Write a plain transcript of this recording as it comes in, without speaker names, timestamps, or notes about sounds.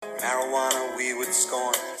Marijuana we would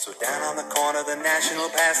scorn. So down on the corner, the national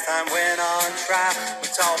pastime went on trial.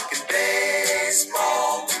 We're talking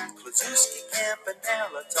baseball. Klazuski,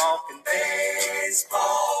 Campanella, talking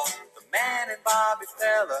baseball. The man and Bobby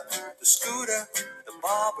Fella, the Scooter, the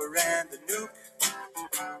Barber, and the Nuke.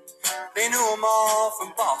 They knew them all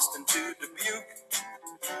from Boston to Dubuque,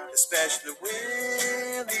 especially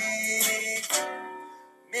Willie,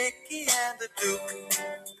 Mickey, and the Duke.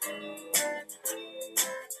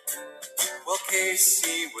 Well,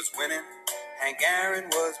 KC was winning, Hank Aaron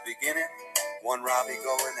was beginning, one Robbie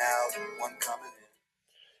going out, one coming in.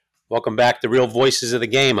 Welcome back to Real Voices of the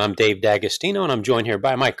Game. I'm Dave Dagostino, and I'm joined here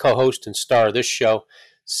by my co-host and star of this show,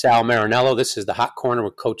 Sal Marinello. This is the Hot Corner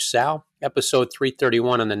with Coach Sal, episode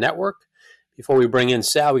 331 on the network. Before we bring in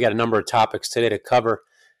Sal, we got a number of topics today to cover.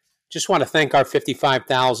 Just want to thank our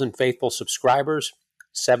 55,000 faithful subscribers,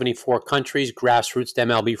 74 countries, grassroots to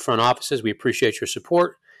MLB front offices. We appreciate your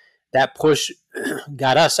support. That push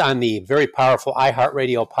got us on the very powerful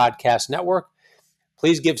iHeartRadio podcast network.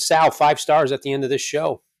 Please give Sal 5 stars at the end of this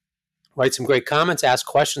show. Write some great comments, ask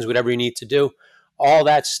questions, whatever you need to do. All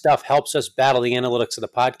that stuff helps us battle the analytics of the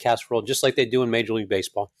podcast world, just like they do in Major League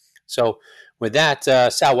Baseball. So with that,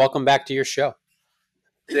 Sal, welcome back to your show.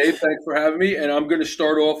 Dave, thanks for having me. And I'm going to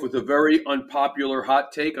start off with a very unpopular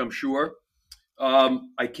hot take, I'm sure.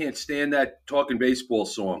 I can't stand that Talking Baseball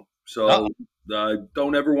song. So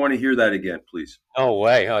don't ever want to hear that again, please. No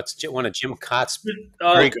way. Oh, it's one of Jim Cott's.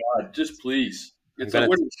 Oh, God, just please. It's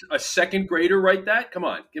a second grader write that? Come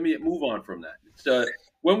on, move on from that. It's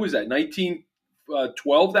when was that?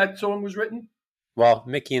 1912 that song was written? Well,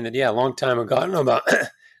 Mickey and a long time ago. I don't know about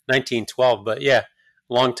 1912, but yeah,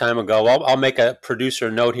 long time ago. I'll make a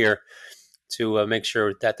producer note here to make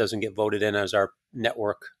sure that doesn't get voted in as our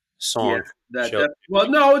network song. Yeah,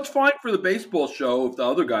 well, no, it's fine for the baseball show if the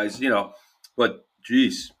other guys, but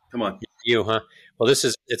geez, come on. You, huh? Well,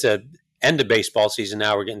 it's a end of baseball season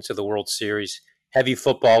now. We're getting to the World Series. Heavy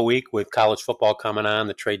football week with college football coming on,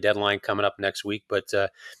 the trade deadline coming up next week. But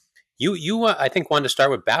you I think, wanted to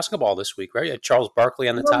start with basketball this week, right? Charles Barkley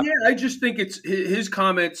on the top. Yeah, I just think it's his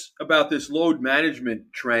comments about this load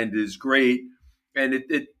management trend is great. And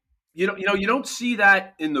you don't see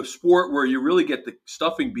that in the sport where you really get the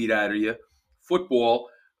stuffing beat out of you. Football,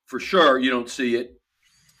 for sure, you don't see it.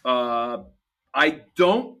 I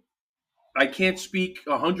can't speak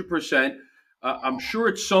 100%. I'm sure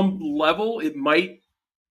at some level it might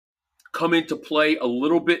come into play a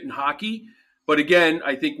little bit in hockey. But again,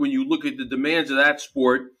 I think when you look at the demands of that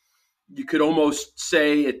sport, you could almost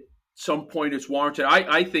say at some point it's warranted.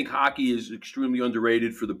 I think hockey is extremely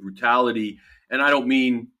underrated for the brutality. And I don't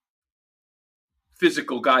mean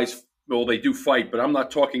physical guys. Well, they do fight, but I'm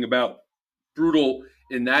not talking about brutal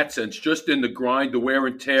in that sense. Just in the grind, the wear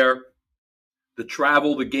and tear, the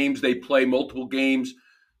travel, the games they play, multiple games.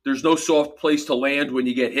 There's no soft place to land when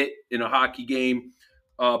you get hit in a hockey game.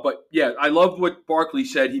 But, yeah, I love what Barkley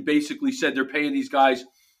said. He basically said they're paying these guys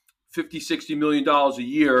 $50, $60 million a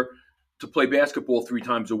year to play basketball 3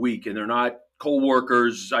 times a week, and they're not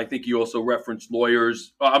co-workers. I think he also referenced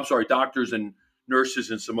doctors and nurses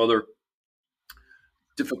and some other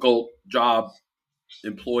difficult job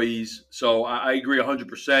employees. So I agree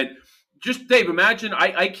 100%. Just, Dave, imagine,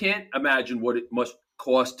 I can't imagine what it must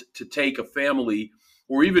cost to take a family,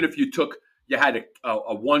 or even if you had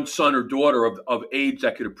a one son or daughter of age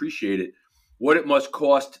that could appreciate it, what it must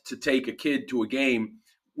cost to take a kid to a game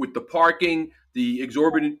with the parking, the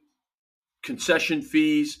exorbitant concession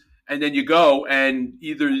fees, and then you go and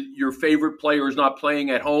either your favorite player is not playing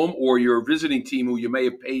at home or your visiting team who you may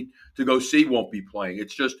have paid to go see won't be playing.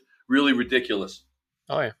 It's just really ridiculous.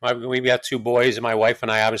 Oh, yeah. We've got 2 boys, and my wife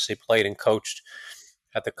and I obviously played and coached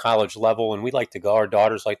at the college level, and we like to go. Our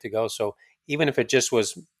daughters like to go. So even if it just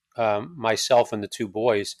was myself and the 2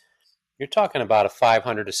 boys, you're talking about a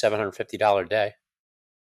 $500 to $750 day.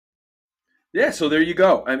 Yeah, so there you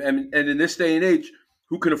go. And in this day and age,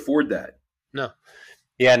 who can afford that? No.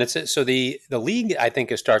 Yeah, and so the league, I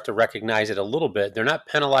think, is starting to recognize it a little bit. They're not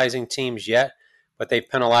penalizing teams yet, but they've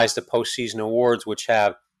penalized the postseason awards, which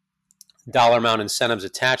have dollar amount incentives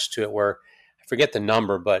attached to it, where I forget the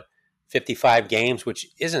number, but 55 games, which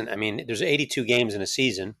isn't, there's 82 games in a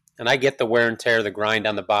season. And I get the wear and tear, the grind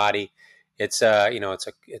on the body. It's a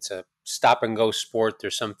stop and go sport.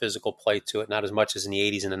 There's some physical play to it, not as much as in the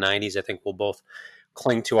 80s and the 90s. I think we'll both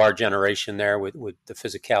cling to our generation there with the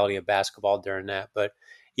physicality of basketball during that. But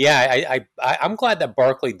yeah, I'm glad that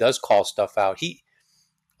Barkley does call stuff out.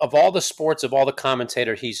 Of all the sports, of all the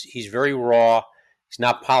commentators, he's very raw. He's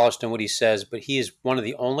not polished in what he says, but he is one of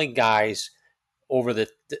the only guys over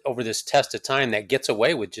this test of time that gets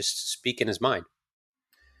away with just speaking his mind.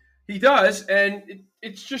 He does, and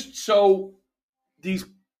it's just so these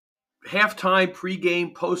halftime,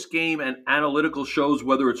 pregame, postgame, and analytical shows,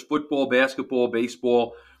 whether it's football, basketball,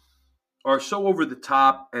 baseball, are so over the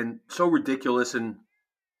top and so ridiculous. And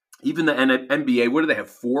even the NBA, what do they have,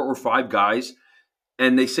 4 or 5 guys?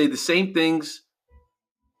 And they say the same things.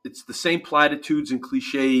 It's the same platitudes and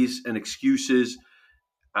cliches and excuses.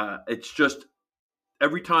 It's just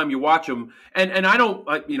every time you watch them, and I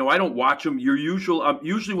don't watch them.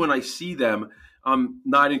 Usually when I see them, I'm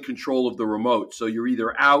not in control of the remote. So you're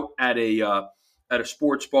either out at a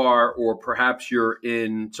sports bar, or perhaps you're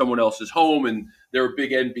in someone else's home and they're a big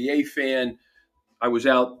NBA fan. I was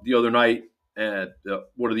out the other night at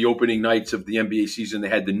one of the opening nights of the NBA season. They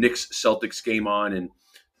had the Knicks Celtics game on, and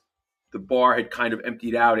the bar had kind of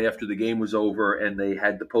emptied out after the game was over, and they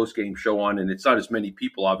had the post game show on. And it's not as many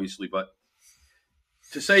people, obviously, but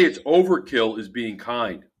to say it's overkill is being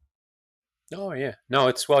kind. Oh, yeah. No,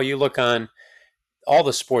 it's, well, you look on, all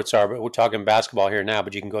the sports are, but we're talking basketball here now,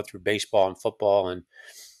 but you can go through baseball and football, and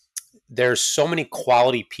there's so many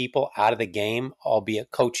quality people out of the game,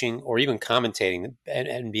 albeit coaching or even commentating.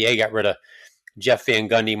 And NBA got rid of Jeff Van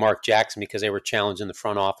Gundy, Mark Jackson, because they were challenged in the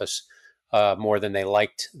front office more than they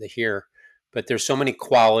liked to hear. But there's so many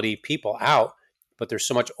quality people out, but there's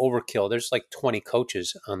so much overkill. There's like 20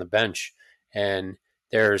 coaches on the bench, and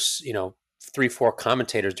there's, 3-4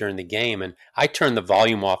 commentators during the game. And I turned the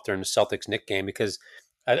volume off during the Celtics-Knicks game because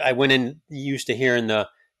I went in used to hearing the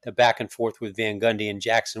back and forth with Van Gundy and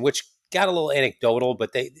Jackson, which got a little anecdotal,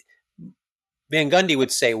 but Van Gundy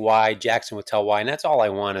would say why, Jackson would tell why, and that's all I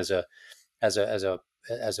want as a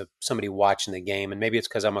somebody watching the game. And maybe it's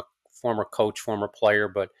because I'm a former coach, former player,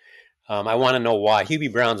 but I want to know why.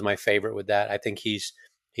 Hubie Brown's my favorite with that. I think he's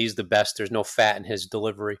the best. There's no fat in his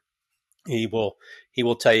delivery. He will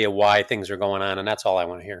tell you why things are going on, and that's all I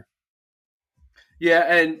want to hear. Yeah,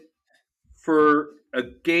 and for a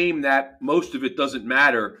game that most of it doesn't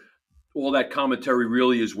matter, all that commentary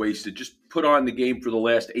really is wasted. Just put on the game for the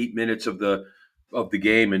last 8 minutes of the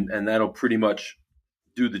game, and that'll pretty much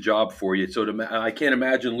do the job for you. So I can't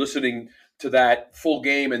imagine listening to that full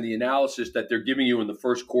game and the analysis that they're giving you in the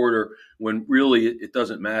first quarter when really it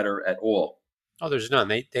doesn't matter at all. Oh, there's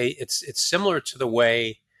none. It's similar to the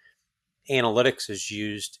way analytics is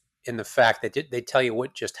used, in the fact that they tell you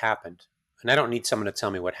what just happened. And I don't need someone to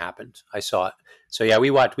tell me what happened. I saw it. So yeah,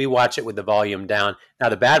 we watch it with the volume down. Now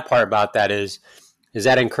the bad part about that is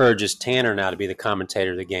that encourages Tanner now to be the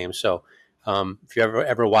commentator of the game. So if you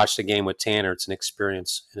ever watch the game with Tanner, it's an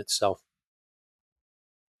experience in itself.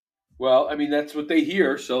 Well, I mean, that's what they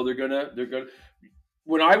hear. So they're gonna.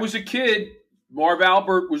 When I was a kid, Marv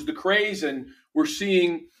Albert was the craze, and we're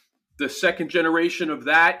seeing the second generation of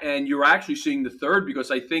that, and you're actually seeing the third, because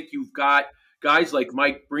I think you've got guys like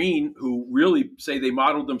Mike Breen who really say they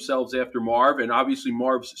modeled themselves after Marv, and obviously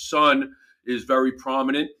Marv's son is very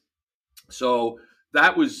prominent. So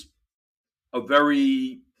that was a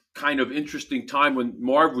very kind of interesting time when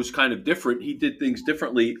Marv was kind of different. He did things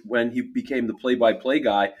differently when he became the play-by-play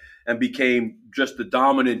guy and became just the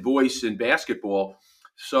dominant voice in basketball.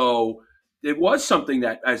 So it was something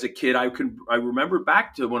that, as a kid, I remember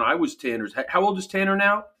back to when I was Tanner's. How old is Tanner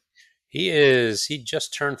now? He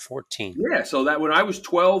just turned 14. Yeah, so that when I was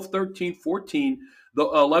 12, 13, 14, the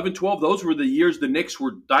 11, 12, those were the years the Knicks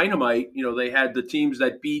were dynamite. They had the teams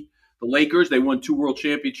that beat the Lakers. They won 2 world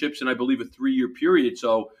championships in, I believe, a 3-year period.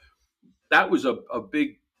 So that was a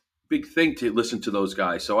big, big thing to listen to those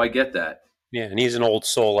guys. So I get that. Yeah, and he's an old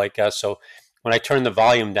soul like us. So when I turn the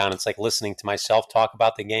volume down, it's like listening to myself talk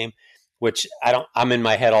about the game, which I'm in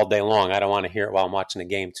my head all day long. I don't want to hear it while I'm watching the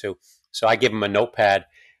game too. So I give him a notepad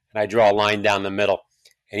and I draw a line down the middle,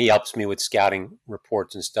 and he helps me with scouting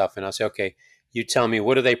reports and stuff. And I'll say, okay, you tell me,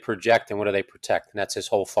 what do they project and what do they protect? And that's his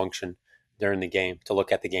whole function during the game, to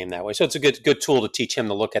look at the game that way. So it's a good tool to teach him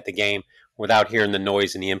to look at the game without hearing the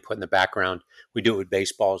noise and the input in the background. We do it with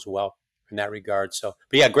baseball as well in that regard. So,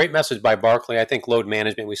 but yeah, great message by Barkley. I think load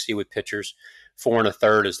management we see with pitchers, 4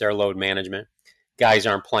 1/3 is their load management. Guys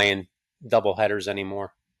aren't playing double headers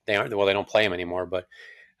anymore. They don't play them anymore, but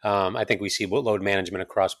I think we see load management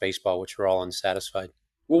across baseball, which we're all unsatisfied.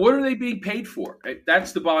 Well, what are they being paid for?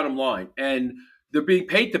 That's the bottom line. And they're being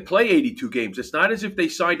paid to play 82 games. It's not as if they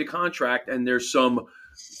signed a contract and there's some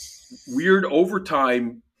weird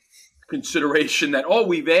overtime consideration that,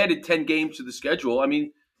 we've added 10 games to the schedule. I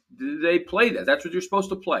mean, they play that. That's what you're supposed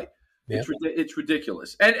to play. Yeah. It's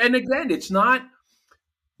ridiculous. And again, it's not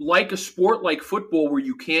like a sport like football where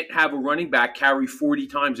you can't have a running back carry 40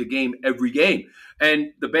 times a game every game. And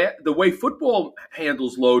the way football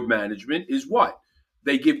handles load management is what?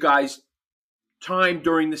 They give guys time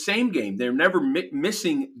during the same game. They're never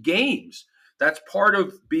missing games. That's part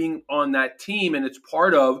of being on that team, and it's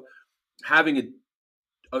part of having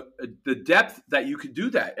the depth that you could do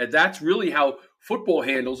that. And that's really how football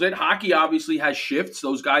handles it. Hockey obviously has shifts.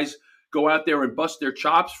 Those guys go out there and bust their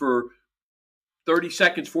chops for 30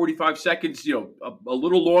 seconds, 45 seconds, a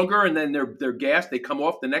little longer, and then they're gassed. They come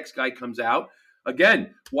off. The next guy comes out.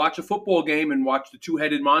 Again, watch a football game and watch the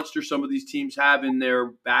two-headed monster some of these teams have in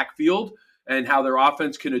their backfield and how their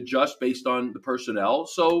offense can adjust based on the personnel.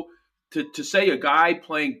 So to say a guy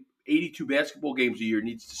playing 82 basketball games a year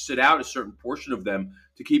needs to sit out a certain portion of them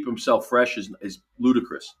to keep himself fresh is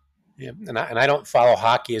ludicrous. Yeah, and I don't follow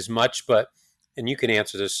hockey as much, and you can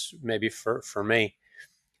answer this maybe for me.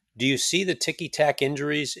 Do you see the ticky-tack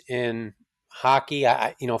injuries in hockey?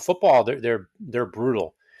 Football, they're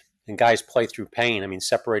brutal, and guys play through pain. I mean,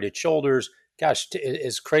 separated shoulders. Gosh,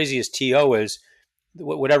 as crazy as T.O. is,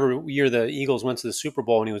 whatever year the Eagles went to the Super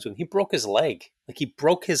Bowl, and he broke his leg. Like, he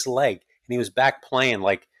broke his leg, and he was back playing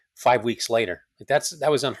like 5 weeks later. Like,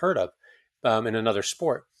 that was unheard of in another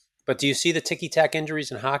sport. But do you see the ticky-tack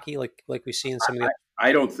injuries in hockey like we see in some of the?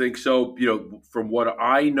 I don't think so. From what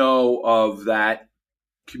I know of that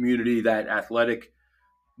community, that athletic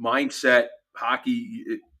mindset, hockey,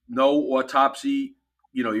 no autopsy.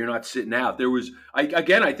 You're not sitting out. There was, I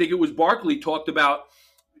think it was Barkley talked about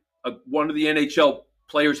one of the NHL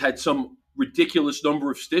players had some ridiculous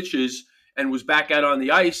number of stitches and was back out on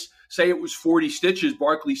the ice. Say it was 40 stitches.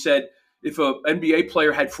 Barkley said if an NBA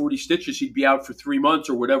player had 40 stitches, he'd be out for 3 months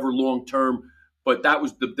or whatever long term. But that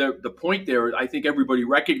was the point there. I think everybody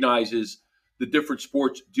recognizes the different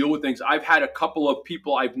sports deal with things. I've had a couple of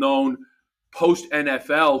people I've known post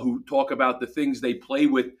NFL who talk about the things they play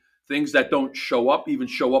with, things that don't show up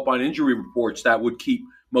on injury reports that would keep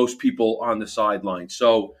most people on the sideline.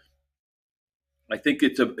 So I think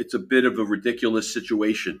it's a bit of a ridiculous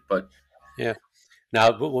situation, but yeah.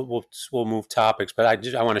 Now we'll move topics, but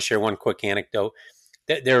I want to share one quick anecdote.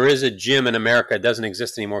 There is a gym in America. It doesn't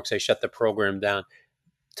exist anymore because they shut the program down.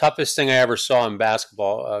 Toughest thing I ever saw in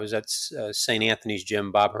basketball, I was at St. Anthony's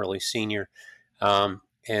gym, Bob Hurley Sr.,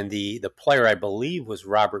 and the player, I believe, was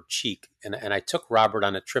Robert Cheek. And I took Robert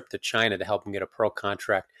on a trip to China to help him get a pro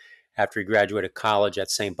contract after he graduated college at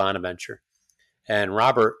St. Bonaventure. And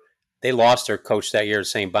Robert, they lost their coach that year at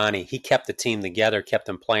St. Bonnie. He kept the team together, kept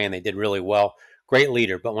them playing. They did really well. Great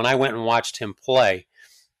leader. But when I went and watched him play,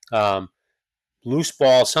 loose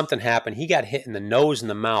ball, something happened. He got hit in the nose and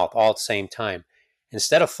the mouth all at the same time.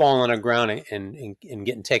 Instead of falling on the ground and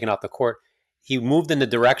getting taken off the court, he moved in the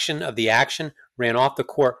direction of the action, ran off the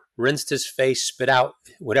court, rinsed his face, spit out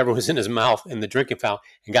whatever was in his mouth in the drinking fountain,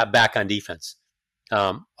 and got back on defense.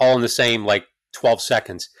 All in the same 12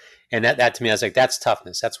 seconds. And that to me, I was like, that's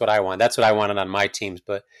toughness. That's what I want. That's what I wanted on my teams.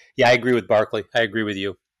 But yeah, I agree with Barkley. I agree with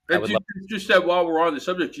you. Just that while we're on the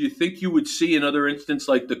subject, do you think you would see another instance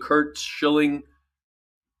like the Kurt Schilling?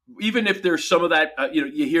 Even if there's some of that,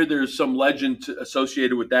 you hear there's some legend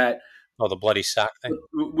associated with that. Oh, the bloody sock thing.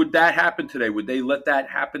 Would that happen today? Would they let that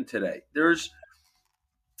happen today? There's,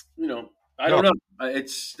 I don't know.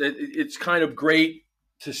 It's kind of great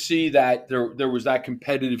to see that there was that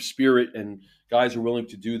competitive spirit and guys are willing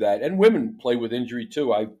to do that. And women play with injury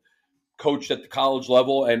too. I coached at the college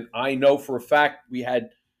level, and I know for a fact we had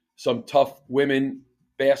some tough women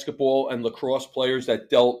basketball and lacrosse players that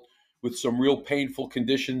dealt with some real painful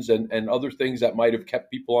conditions and other things that might have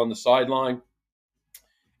kept people on the sideline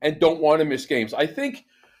and don't want to miss games. I think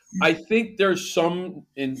there's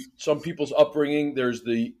in some people's upbringing, there's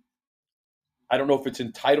I don't know if it's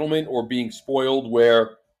entitlement or being spoiled,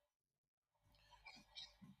 where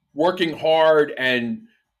working hard and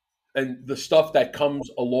the stuff that comes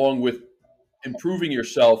along with improving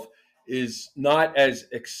yourself is not as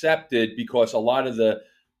accepted, because a lot of the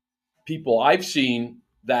people I've seen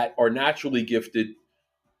that are naturally gifted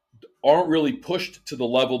aren't really pushed to the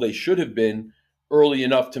level they should have been early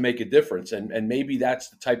enough to make a difference. And maybe that's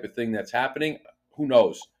the type of thing that's happening. Who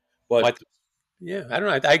knows? But yeah, I don't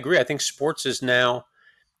know. I agree. I think sports used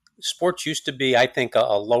to be, I think,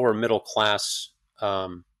 a lower middle class, I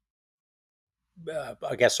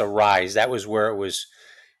guess, a rise. That was where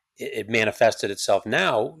it manifested itself.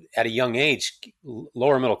 Now, at a young age,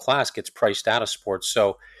 lower middle class gets priced out of sports.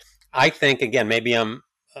 So I think, again, maybe I'm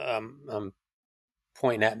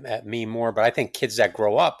pointing at me more, but I think kids that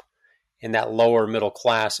grow up in that lower middle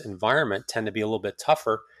class environment tend to be a little bit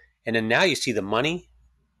tougher. And then now you see the money,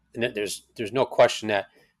 and there's no question that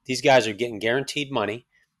these guys are getting guaranteed money,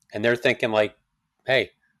 and they're thinking like,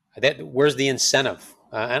 hey, where's the incentive?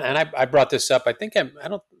 And I brought this up. I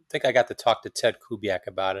don't think I got to talk to Ted Kubiak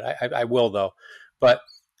about it. I will though. But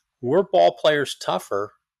were ball players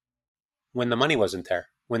tougher when the money wasn't there,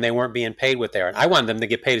 when they weren't being paid what they are? And I want them to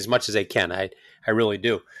get paid as much as they can. I really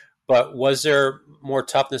do. But was there more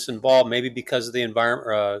toughness involved? Maybe because of the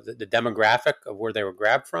environment, the demographic of where they were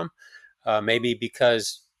grabbed from. Maybe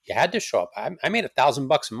because you had to show up. I made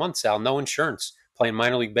 $1,000 a month, Sal, no insurance, playing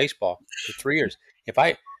minor league baseball for 3 years.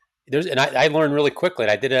 I learned really quickly,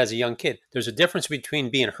 and I did it as a young kid. There's a difference between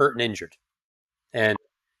being hurt and injured. And,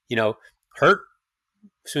 hurt,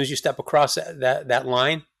 as soon as you step across that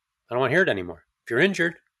line, I don't want to hear it anymore. If you're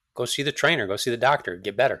injured, go see the trainer, go see the doctor,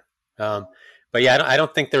 get better. But yeah, I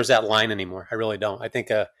don't think there's that line anymore. I really don't. I think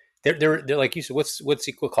they're like you said. What's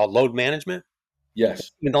equal called load management?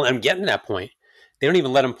 Yes. I'm getting to that point. They don't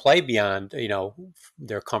even let them play beyond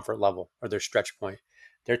their comfort level or their stretch point.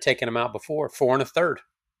 They're taking them out before 4 1/3.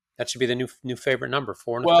 That should be the new favorite number,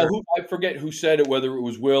 4 1/3. I forget who said it, whether it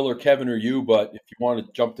was Will or Kevin or you, but if you want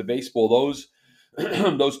to jump to baseball, those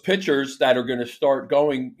those pitchers that are going to start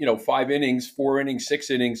going, 5 innings, 4 innings, 6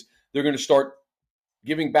 innings, they're going to start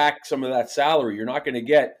giving back some of that salary. You're not going to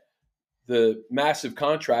get the massive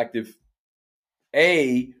contract if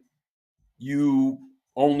A, you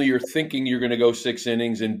only are thinking you're going to go 6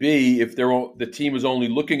 innings, and B, if the team is only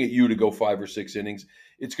looking at you to go 5 or 6 innings,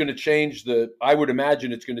 it's going to change I would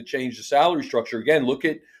imagine it's going to change the salary structure. Again, look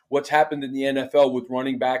at what's happened in the NFL with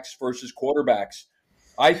running backs versus quarterbacks.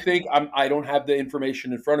 I think I don't have the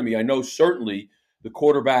information in front of me. I know certainly the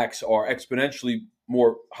quarterbacks are exponentially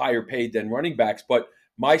more higher paid than running backs, but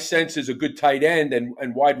my sense is a good tight end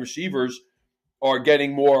and wide receivers are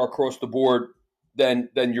getting more across the board than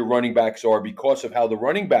your running backs are because of how the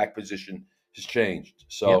running back position has changed.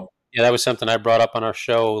 So yeah, that was something I brought up on our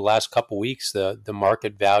show last couple of weeks. The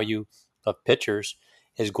market value of pitchers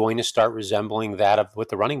is going to start resembling that of what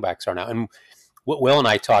the running backs are now. And what Will and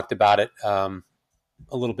I talked about it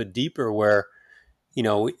a little bit deeper, where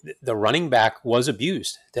the running back was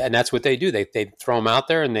abused, and that's what they do. They throw them out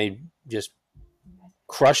there and they just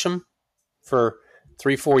crush them for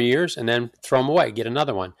 3-4 years, and then throw them away, get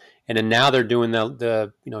another one. And then now they're doing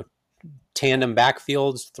the tandem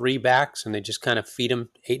backfields, 3 backs, and they just kind of feed them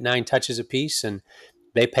 8-9 touches apiece, and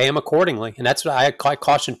they pay them accordingly. And that's what I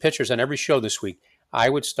caution pitchers on every show this week. I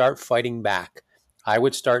would start fighting back. I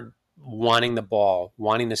would start wanting the ball,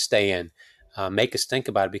 wanting to stay in. Make us think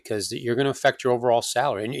about it, because you're going to affect your overall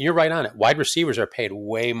salary. And you're right on it. Wide receivers are paid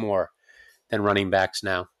way more than running backs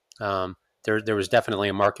now. There was definitely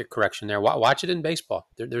a market correction there. Watch it in baseball.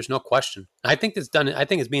 There's no question. I think it's done. I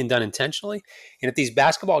think it's being done intentionally. And if these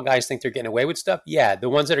basketball guys think they're getting away with stuff, yeah, the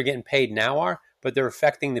ones that are getting paid now are, but they're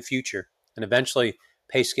affecting the future. And eventually,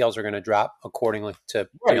 pay scales are going to drop accordingly to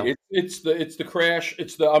right. It's the crash.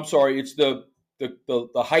 It's the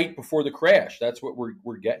height before the crash. That's what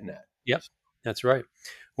we're getting at. Yep, that's right.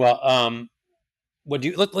 Well,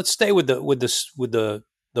 let's stay with the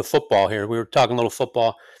football here. We were talking a little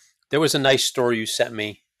football. There was a nice story you sent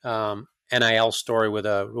me, NIL story with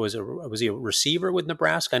was he a receiver with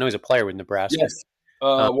Nebraska? I know he's a player with Nebraska. Yes,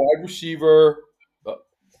 wide receiver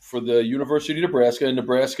for the University of Nebraska, and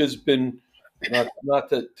Nebraska's been not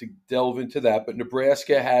to delve into that, but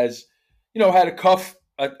Nebraska has had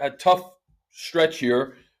a tough stretch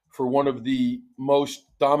here for one of the most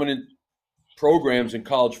dominant programs in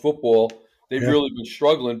college football. They've really been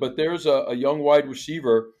struggling, but there's a young wide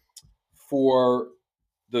receiver for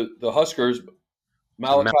the Huskers,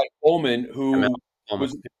 Malachi Coleman, who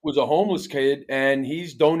was a homeless kid, and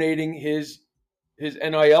he's donating his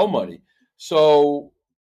NIL money. So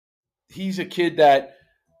he's a kid that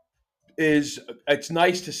it's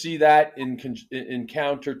nice to see that in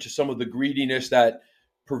counter to some of the greediness that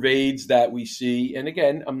pervades that we see. And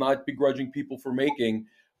again, I'm not begrudging people for making,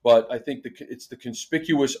 but I think it's the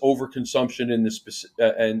conspicuous overconsumption in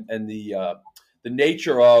and the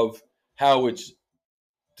nature of how it's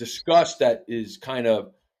discussed that is kind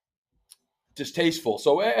of distasteful.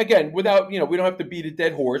 So again, without we don't have to beat a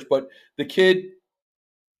dead horse, but the kid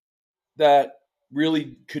that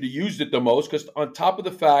really could have used it the most, because on top of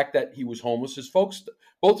the fact that he was homeless,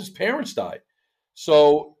 both his parents died.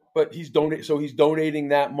 So, but he's donating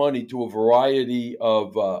that money to a variety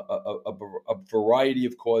of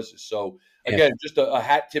causes. So again, just a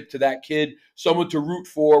hat tip to that kid, someone to root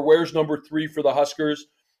for. Where's number 3 for the Huskers?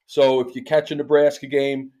 So if you catch a Nebraska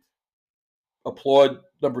game, applaud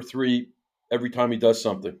number 3 every time he does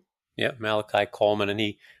something. Yeah, Malachi Coleman, and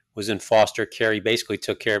he was in foster care. He basically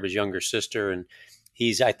took care of his younger sister, and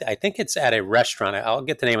he's I think it's at a restaurant. I'll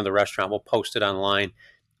get the name of the restaurant. We'll post it online.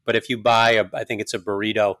 But if you buy I think it's a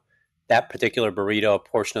burrito, that particular burrito, a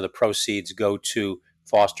portion of the proceeds go to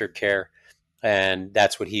foster care, and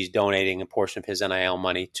that's what he's donating a portion of his NIL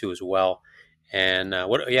money to as well. And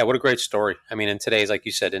what a great story. I mean, in today's, like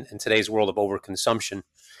you said, in today's world of overconsumption,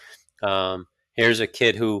 here's a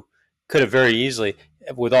kid who could have very easily,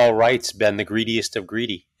 with all rights, been the greediest of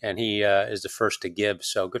greedy, and he is the first to give.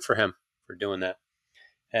 So good for him for doing that,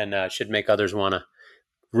 and should make others want to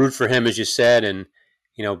root for him, as you said. And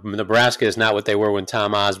Nebraska is not what they were when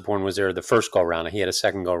Tom Osborne was there the first go round. He had a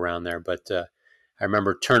second go round there, but I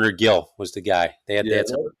remember Turner Gill was the guy. They had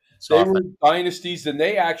some they soft. were dynasties, and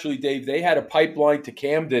they actually, Dave, they had a pipeline to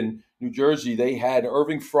Camden, New Jersey. They had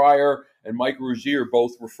Irving Fryer and Mike Rozier,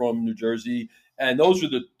 both were from New Jersey, and those are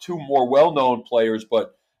the two more well-known players.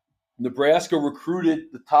 But Nebraska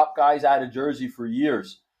recruited the top guys out of Jersey for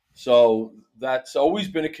years, so that's always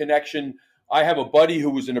been a connection. I have a buddy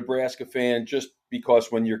who was a Nebraska fan just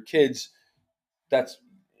because when you're kids, that's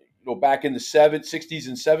back in the 60s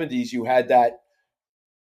and 70s, you had that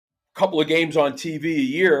couple of games on TV a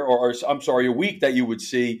year, or I'm sorry, a week that you would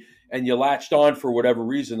see, and you latched on for whatever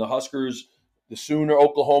reason. The Huskers, the Sooner,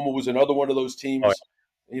 Oklahoma was another one of those teams.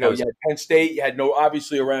 You had Penn State, you had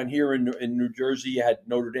obviously around here in New Jersey, you had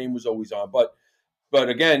Notre Dame was always on. But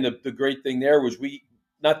again, the great thing there was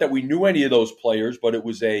not that we knew any of those players, but it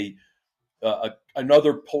was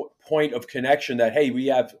another point of connection that, hey, we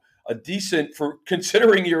have a decent, for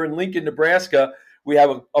considering you're in Lincoln, Nebraska, we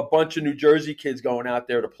have a bunch of New Jersey kids going out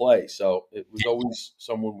there to play. So it was always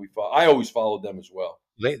someone we followed. I always followed them as well.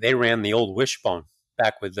 They ran the old wishbone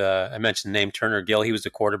back with, I mentioned the name Turner Gill. He was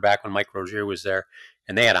the quarterback when Mike Rozier was there,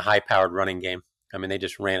 and they had a high-powered running game. I mean, they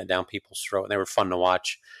just ran it down people's throat, and they were fun to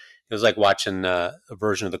watch. It was like watching a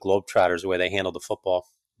version of the Globetrotters, the way they handled the football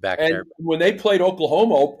back there. When they played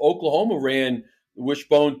Oklahoma ran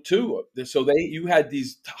wishbone too. So you had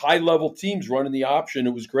these high-level teams running the option.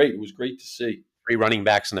 It was great. It was great to see. 3 running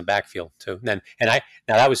backs in the backfield too. Now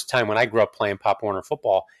that was the time when I grew up playing Pop Warner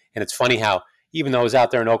football, and it's funny how even though I was out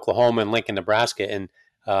there in Oklahoma and Lincoln, Nebraska, and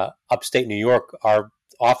upstate New York, our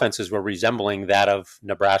offenses were resembling that of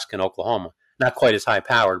Nebraska and Oklahoma. Not quite as high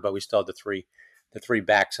powered, but we still had the three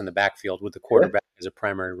backs in the backfield with the quarterback as a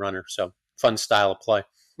primary runner. So fun style of play.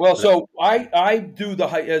 Well, so I do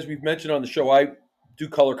as we've mentioned on the show, I do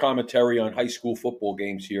color commentary on high school football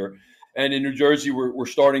games here. And in New Jersey, we're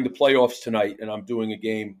starting the playoffs tonight, and I'm doing a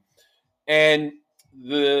game. And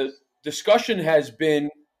the discussion has been,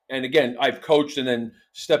 and again, I've coached and then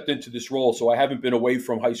stepped into this role, so I haven't been away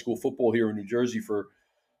from high school football here in New Jersey for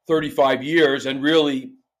 35 years. And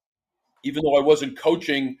really, even though I wasn't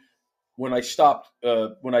coaching when I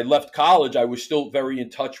when I left college, I was still very in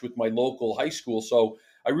touch with my local high school. So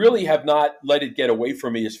I really have not let it get away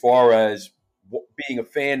from me as far as being a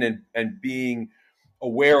fan and being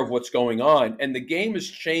aware of what's going on. And the game has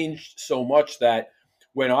changed so much that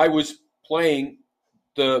when I was playing,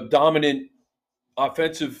 the dominant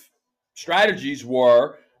offensive strategies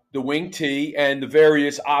were the wing tee and the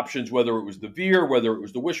various options, whether it was the veer, whether it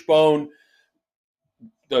was the wishbone,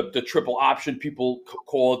 the triple option, people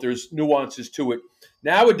call it. There's nuances to it.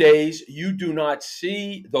 Nowadays, you do not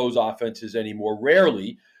see those offenses anymore.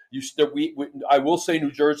 Rarely. I will say New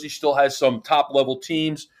Jersey still has some top-level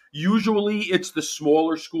teams. Usually, it's the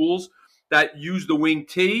smaller schools that use the wing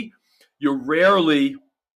tee. You rarely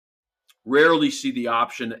see the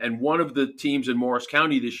option. And one of the teams in Morris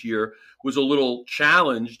County this year was a little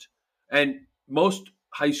challenged. And most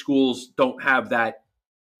high schools don't have that,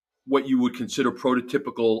 what you would consider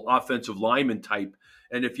prototypical offensive lineman type.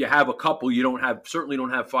 And if you have a couple, certainly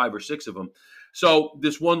don't have 5 or 6 of them. So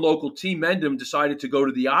this one local team, Mendham, decided to go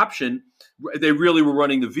to the option. They really were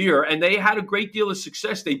running the veer, and they had a great deal of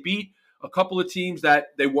success. They beat a couple of teams that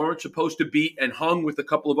they weren't supposed to beat and hung with a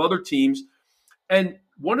couple of other teams. And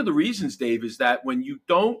one of the reasons, Dave, is that when you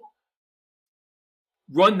don't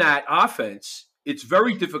run that offense, it's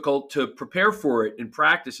very difficult to prepare for it in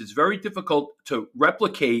practice. It's very difficult to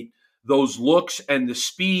replicate those looks and the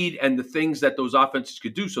speed and the things that those offenses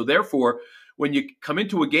could do. So therefore, when you come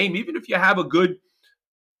into a game, even if you have a good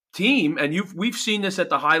team, and we've seen this at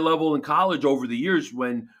the high level in college over the years,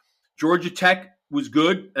 when Georgia Tech was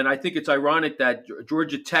good, and I think it's ironic that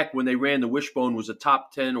Georgia Tech, when they ran the wishbone, was a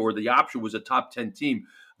top 10, or the option was a top 10 team.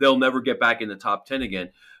 They'll never get back in the top 10 again.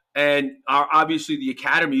 And obviously the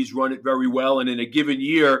academies run it very well, and in a given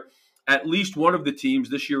year, at least one of the teams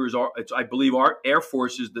this year I believe our Air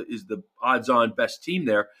Force is the odds-on best team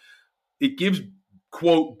there. It gives,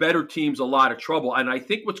 quote, better teams a lot of trouble. And I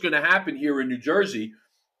think what's going to happen here in New Jersey,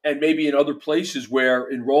 and maybe in other places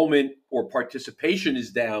where enrollment or participation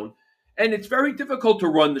is down, and it's very difficult to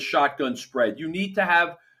run the shotgun spread. You need to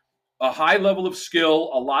have a high level of skill,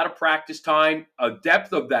 a lot of practice time, a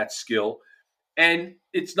depth of that skill, and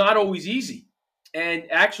it's not always easy. And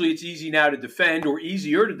actually, it's easy now to defend, or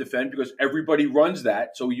easier to defend, because everybody runs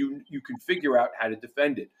that. So you can figure out how to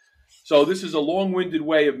defend it. So this is a long-winded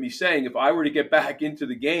way of me saying, if I were to get back into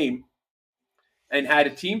the game and had a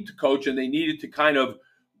team to coach and they needed to kind of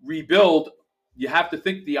rebuild, you have to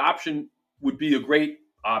think the option would be a great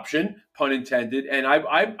option, pun intended. And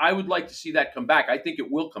I would like to see that come back. I think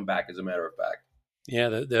it will come back, as a matter of fact. Yeah,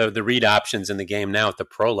 the read options in the game now at the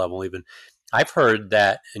pro level, even I've heard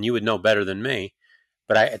that, and you would know better than me,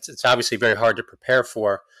 but it's obviously very hard to prepare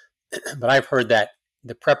for. But I've heard that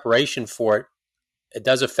the preparation for it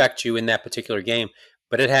does affect you in that particular game,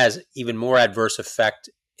 but it has even more adverse effect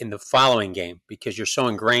in the following game because you're so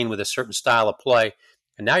ingrained with a certain style of play,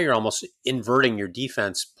 and now you're almost inverting your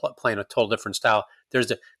defense, playing a total different style.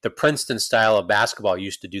 There's the Princeton style of basketball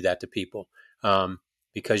used to do that to people,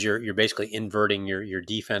 because you're basically inverting your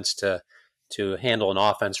defense to handle an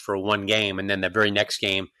offense for one game, and then the very next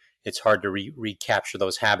game it's hard to recapture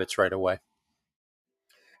those habits right away.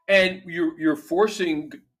 And you're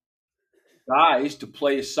forcing guys to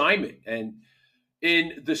play assignment. And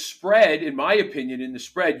in the spread, in my opinion, in the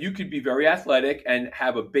spread, you could be very athletic and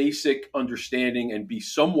have a basic understanding and be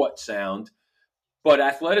somewhat sound, but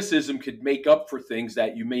athleticism could make up for things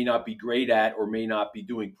that you may not be great at or may not be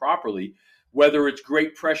doing properly. Whether it's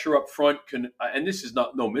great pressure up front, and this is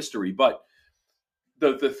no mystery, but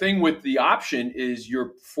the thing with the option is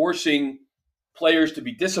you're forcing players to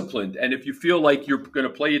be disciplined. And if you feel like you're going to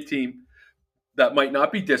play a team that might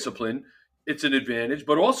not be disciplined, it's an advantage.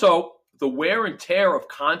 But also the wear and tear of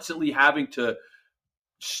constantly having to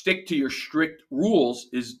stick to your strict rules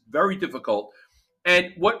is very difficult.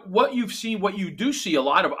 And what you've seen, what you do see a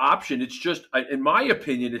lot of option, it's just, in my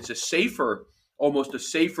opinion, it's almost a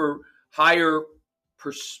safer, higher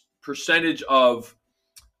percentage of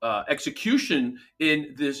execution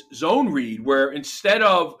in this zone read, where instead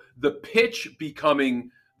of the pitch becoming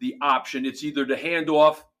the option, it's either to hand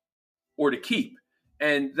off or to keep.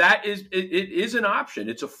 And that is, it is an option.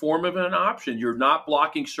 It's a form of an option. You're not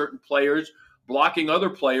blocking certain players, blocking other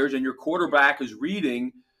players, and your quarterback is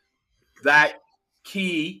reading that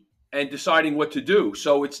key and deciding what to do.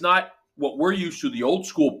 So it's not what we're used to, the old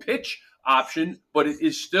school pitch option, but it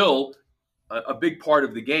is still a big part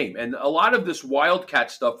of the game. And a lot of this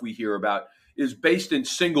wildcat stuff we hear about is based in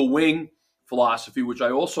single wing philosophy, which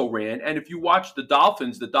I also ran. And if you watch the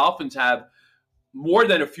Dolphins have more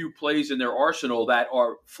than a few plays in their arsenal that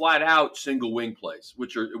are flat out single wing plays,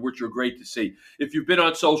 which are great to see. If you've been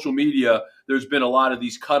on social media, there's been a lot of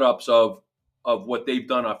these cut-ups of what they've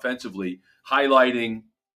done offensively, highlighting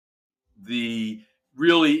the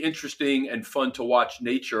really interesting and fun to watch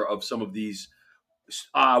nature of some of these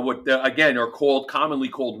again are commonly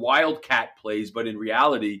called wildcat plays, but in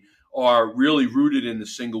reality are really rooted in the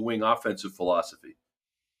single wing offensive philosophy.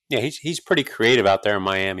 Yeah, he's pretty creative out there in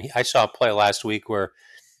Miami. I saw a play last week where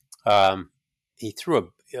he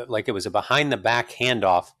threw like it was a behind the back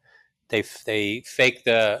handoff. They faked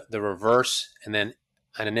the reverse, and then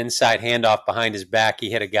on an inside handoff behind his back,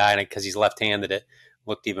 he hit a guy, and because he's left-handed, it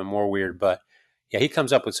looked even more weird. But yeah, he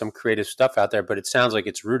comes up with some creative stuff out there. But it sounds like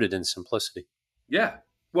it's rooted in simplicity. Yeah,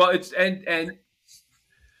 well, it's and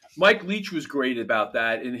Mike Leach was great about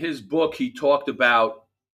that. In his book, he talked about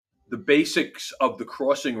the basics of the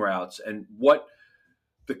crossing routes and what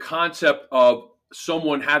the concept of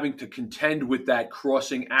someone having to contend with that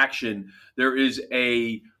crossing action. There is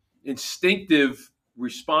a instinctive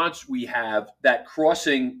response we have that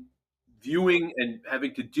crossing, viewing and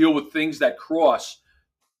having to deal with things that cross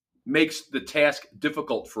makes the task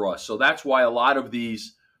difficult for us. So that's why a lot of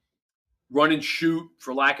these run and shoot,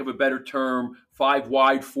 for lack of a better term, 5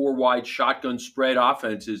 wide, 4 wide shotgun spread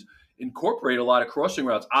offenses incorporate a lot of crossing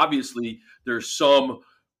routes. Obviously, there's some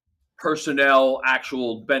personnel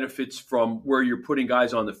actual benefits from where you're putting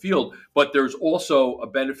guys on the field, but there's also a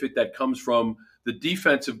benefit that comes from the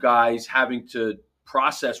defensive guys having to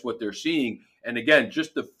process what they're seeing. And again,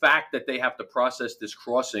 just the fact that they have to process this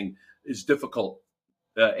crossing is difficult,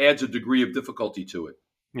 adds a degree of difficulty to it.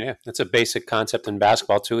 Yeah, that's a basic concept in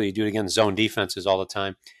basketball, too. You do it against zone defenses all the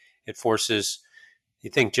time. It forces, you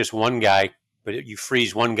think just one guy, but you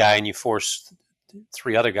freeze one guy and you force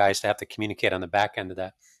 3 other guys to have to communicate on the back end of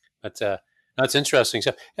that. But that's interesting.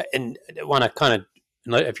 So, and I want to kind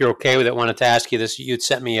of, if you're okay with it, wanted to ask you this. You'd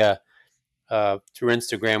sent me through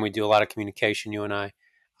Instagram. We do a lot of communication, you and I.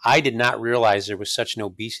 I did not realize there was such an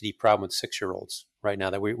obesity problem with 6-year-olds right now,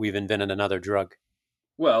 that we've invented another drug.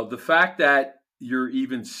 Well, the fact that you're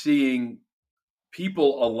even seeing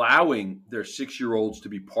people allowing their 6-year-olds to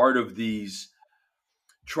be part of these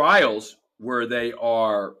trials where they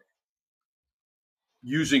are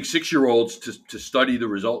using 6-year-olds to study the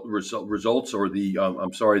results or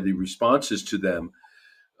the responses to them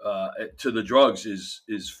to the drugs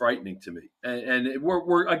is frightening to me. And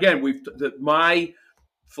we're again my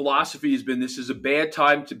philosophy has been this is a bad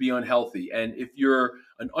time to be unhealthy. And if you're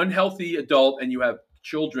an unhealthy adult and you have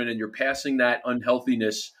children and you're passing that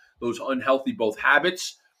unhealthiness, those unhealthy both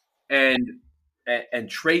habits and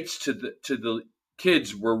traits to the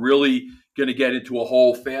kids, we're really going to get into a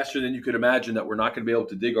hole faster than you could imagine that we're not going to be able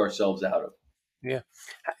to dig ourselves out of. Yeah.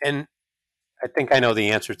 And I think I know the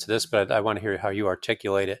answer to this, but I want to hear how you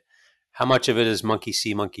articulate it. How much of it is monkey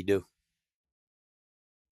see, monkey do?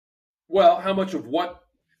 Well, how much of what?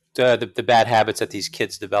 The bad habits that these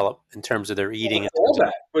kids develop in terms of their eating. It's all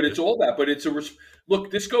that, but it's all that. But it's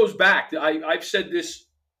look. This goes back. I've said this.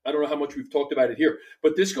 I don't know how much we've talked about it here,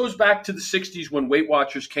 but this goes back to the '60s when Weight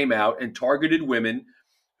Watchers came out and targeted women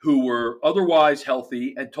who were otherwise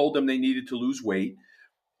healthy and told them they needed to lose weight,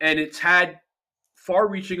 and it's had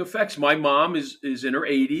far-reaching effects. My mom is in her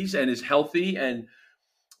 80s and is healthy and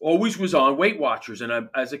always was on Weight Watchers. And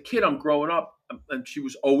as a kid, I'm growing up, and she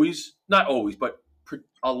was always, not always, but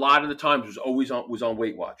a lot of the times was on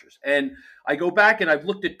Weight Watchers. And I go back and I've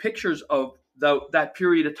looked at pictures of that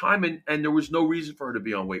period of time, and there was no reason for her to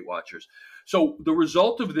be on Weight Watchers. So the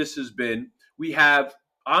result of this has been we have,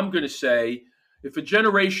 I'm going to say, if a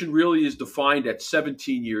generation really is defined at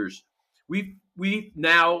 17 years, we've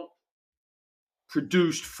now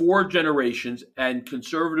produced 4 generations and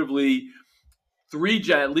conservatively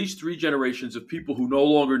at least three generations of people who no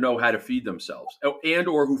longer know how to feed themselves and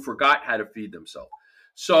or who forgot how to feed themselves.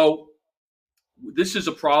 So this is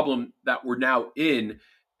a problem that we're now in,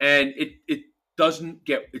 and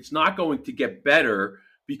it's not going to get better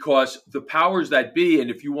because the powers that be,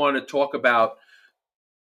 and if you want to talk about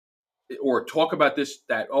this,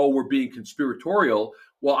 that, we're being conspiratorial.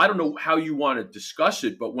 Well, I don't know how you want to discuss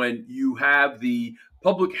it, but when you have the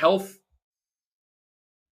public health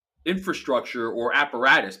infrastructure or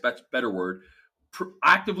apparatus, that's a better word,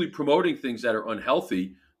 actively promoting things that are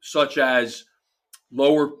unhealthy, such as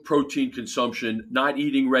lower protein consumption, not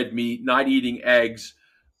eating red meat, not eating eggs,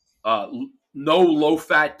 no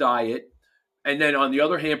low-fat diet, and then on the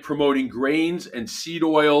other hand, promoting grains and seed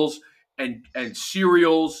oils and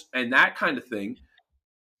cereals and that kind of thing.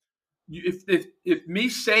 If me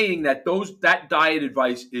saying that that diet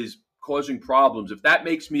advice is causing problems, if that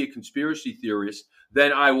makes me a conspiracy theorist,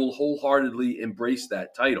 then I will wholeheartedly embrace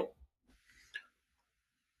that title.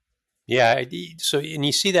 Yeah. So, and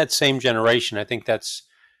you see that same generation. I think that's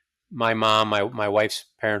my mom, my wife's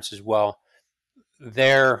parents as well.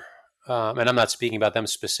 They're, and I'm not speaking about them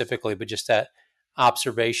specifically, but just that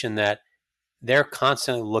observation that they're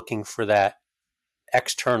constantly looking for that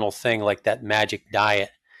external thing, like that magic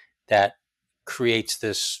diet that creates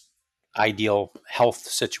this ideal health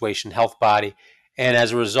situation, health body. And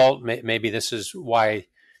as a result, maybe this is why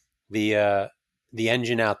the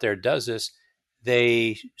engine out there does this.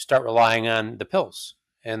 They start relying on the pills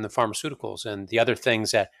and the pharmaceuticals and the other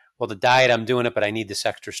things that, well, the diet, I'm doing it, but I need this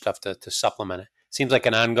extra stuff to supplement it. Seems like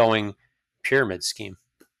an ongoing pyramid scheme.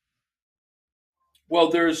 Well,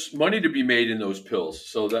 there's money to be made in those pills.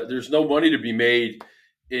 So that there's no money to be made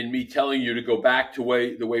in me telling you to go back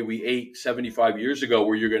to the way we ate 75 years ago,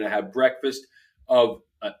 where you're going to have breakfast of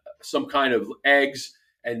some kind of eggs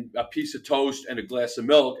and a piece of toast and a glass of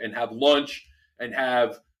milk, and have lunch and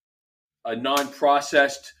have a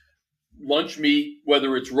non-processed lunch meat,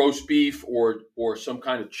 whether it's roast beef or some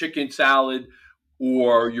kind of chicken salad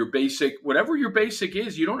or your basic, whatever your basic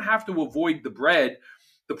is. You don't have to avoid the bread.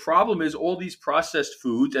 The problem is all these processed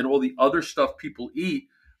foods and all the other stuff people eat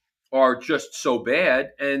are just so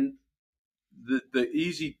bad. And the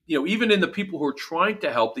easy, even in the people who are trying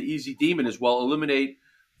to help, the easy demon is, well, eliminate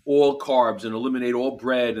all carbs and eliminate all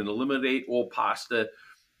bread and eliminate all pasta.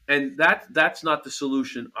 And that's not the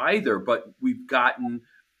solution either. But we've gotten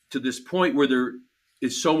to this point where there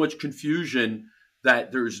is so much confusion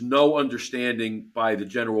that there's no understanding by the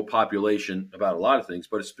general population about a lot of things,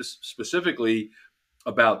 but specifically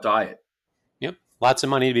about diet. Yep. Lots of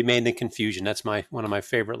money to be made in the confusion. That's one of my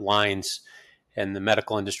favorite lines, and the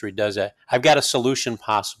medical industry does that. I've got a solution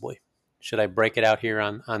possibly. Should I break it out here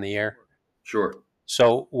on the air? Sure.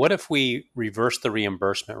 So what if we reverse the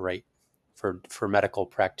reimbursement rate for medical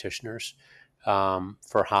practitioners,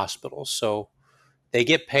 for hospitals? So they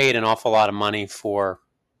get paid an awful lot of money for,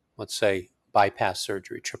 let's say, bypass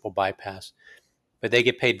surgery, triple bypass, but they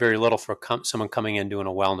get paid very little for someone coming in doing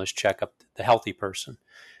a wellness checkup, the healthy person.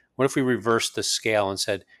 What if we reversed the scale and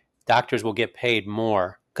said doctors will get paid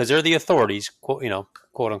more because they're the authorities, quote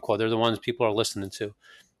unquote. They're the ones people are listening to.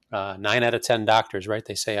 9 out of 10 doctors, right?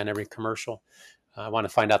 They say on every commercial. I want to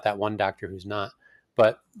find out that one doctor who's not.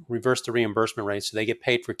 But reverse the reimbursement rate so they get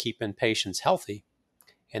paid for keeping patients healthy,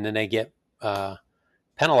 and then they get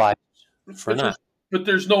penalized for But not.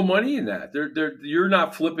 there's no money in that. You're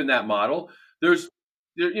not flipping that model. That's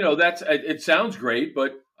it sounds great,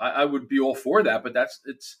 but I would be all for that. But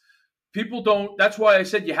it's people don't. That's why I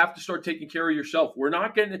said you have to start taking care of yourself. We're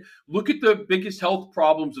not going to look at the biggest health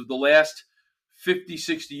problems of the last 50,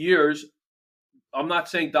 60 years. I'm not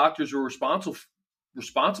saying doctors are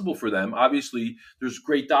responsible for them. Obviously, there's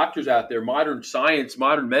great doctors out there. Modern science,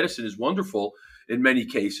 modern medicine is wonderful in many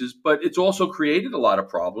cases, but it's also created a lot of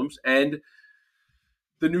problems. And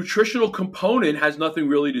the nutritional component has nothing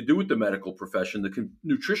really to do with the medical profession. The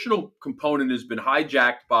nutritional component has been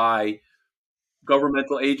hijacked by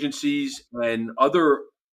governmental agencies and the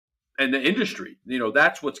industry.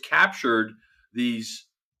 That's what's captured these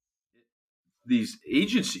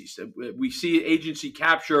agencies. We see agency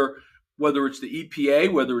capture, whether it's the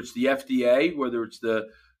EPA, whether it's the FDA, whether it's the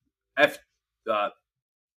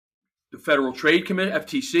Federal Trade Commission,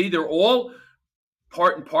 FTC. They're all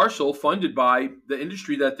part and parcel funded by the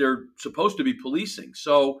industry that they're supposed to be policing.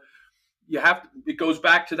 So it goes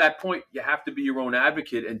back to that point. You have to be your own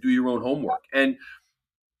advocate and do your own homework. And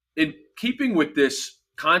in keeping with this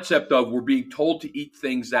concept of we're being told to eat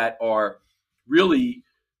things that are really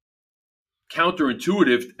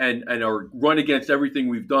counterintuitive and are run against everything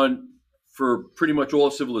we've done for pretty much all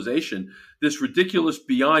of civilization, this ridiculous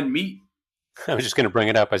Beyond Meat. I was just going to bring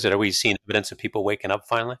it up. I said, are we seeing evidence of people waking up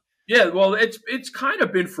finally? Yeah, well, it's kind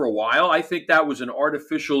of been for a while. I think that was an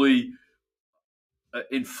artificially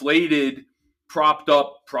inflated, propped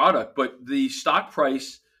up product, but the stock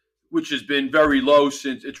price, which has been very low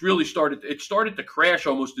since it started to crash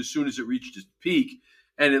almost as soon as it reached its peak.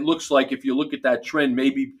 And it looks like if you look at that trend,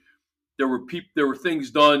 maybe there were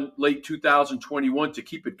things done late 2021 to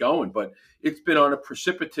keep it going, but it's been on a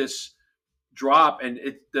precipitous drop, and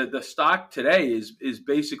the stock today is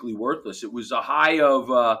basically worthless. It was a high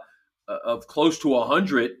of close to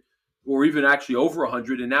 100, or even actually over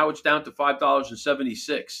 100, and now it's down to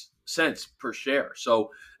 $5.76 per share.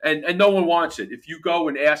 So, and no one wants it. If you go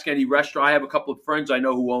and ask any restaurant, I have a couple of friends I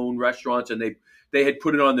know who own restaurants, and they had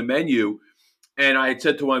put it on the menu, and I had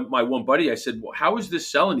said to my one buddy, I said, well, how is this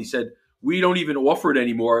selling? He said, we don't even offer it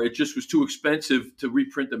anymore. It just was too expensive to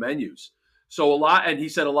reprint the menus. So and he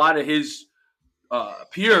said a lot of his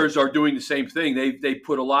peers are doing the same thing. They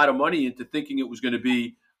put a lot of money into thinking it was going to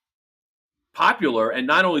be popular, and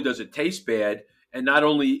not only does it taste bad, and not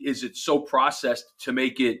only is it so processed to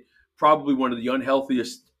make it probably one of the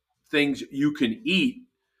unhealthiest things you can eat,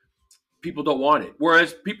 people don't want it.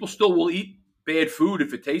 Whereas people still will eat bad food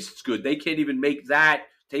if it tastes good. They can't even make that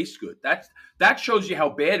taste good. That shows you how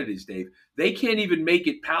bad it is, Dave. They can't even make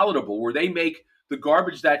it palatable, where they make the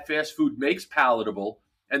garbage that fast food makes palatable,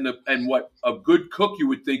 and what a good cook you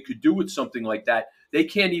would think could do with something like that, they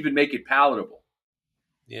can't even make it palatable.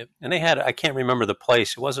 Yep. And they had, I can't remember the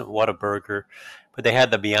place. It wasn't Whataburger, but they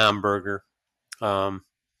had the Beyond Burger. I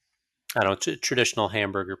don't know, traditional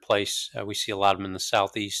hamburger place. We see a lot of them in the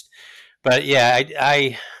Southeast. But yeah,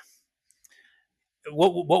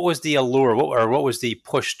 what was the allure? What was the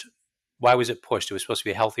pushed? Why was it pushed? It was supposed to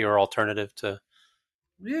be a healthier alternative to.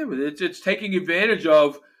 Yeah, it's taking advantage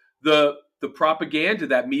of the propaganda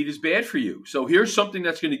that meat is bad for you. So here's something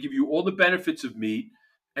that's going to give you all the benefits of meat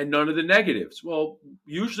and none of the negatives. Well,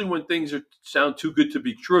 usually when things sound too good to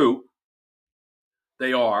be true,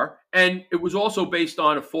 they are. And it was also based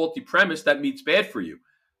on a faulty premise that meat's bad for you.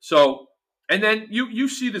 So, and then you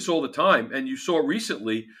see this all the time, and you saw it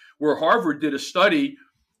recently where Harvard did a study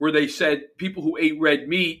where they said people who ate red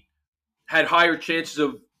meat had higher chances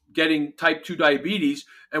of getting type 2 diabetes.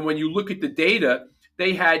 And when you look at the data,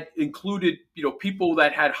 they had included, people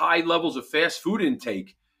that had high levels of fast food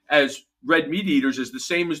intake as red meat eaters as the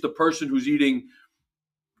same as the person who's eating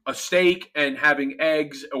a steak and having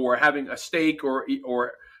eggs, or having a steak or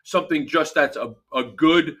something just that's a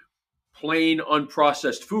good, plain,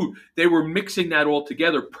 unprocessed food. They were mixing that all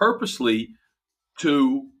together purposely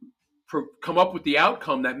to come up with the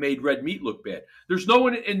outcome that made red meat look bad. There's no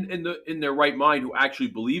one in their right mind who actually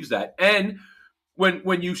believes that. And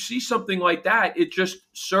when you see something like that, it just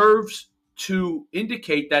serves to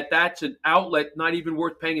indicate that that's an outlet not even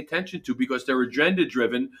worth paying attention to, because they're agenda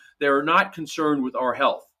driven. They're not concerned with our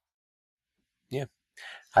health. Yeah.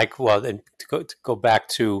 And to go back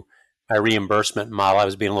to my reimbursement model, I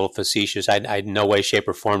was being a little facetious. I in no way, shape,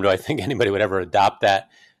 or form do I think anybody would ever adopt that.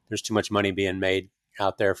 There's too much money being made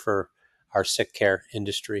out there for our sick care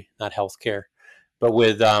industry, not health care. But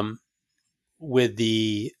with the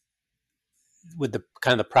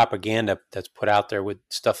kind of the propaganda that's put out there with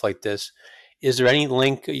stuff like this, Is there any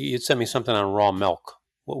link? You sent me something on raw milk.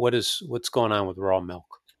 What's going on with raw milk?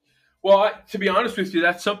 Well, to be honest with you,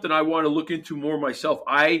 that's something I want to look into more myself.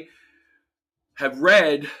 I have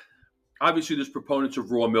read, obviously, there's proponents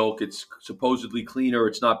of raw milk. It's supposedly cleaner.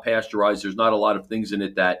 It's not pasteurized. There's not a lot of things in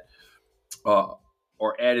it that uh,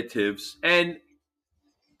 are additives. And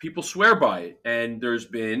people swear by it. And there's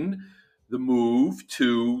been the move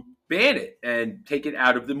to ban it and take it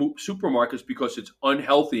out of the supermarkets because it's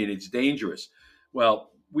unhealthy and it's dangerous.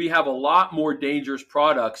 Well, we have a lot more dangerous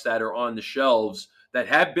products that are on the shelves, that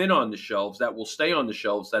have been on the shelves, that will stay on the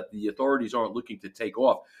shelves, that the authorities aren't looking to take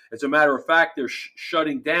off. As a matter of fact, they're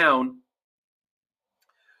shutting down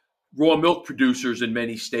raw milk producers in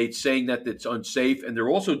many states, saying that it's unsafe. And they're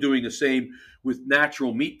also doing the same with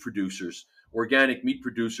natural meat producers, organic meat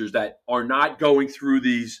producers that are not going through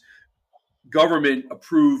these government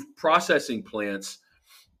approved processing plants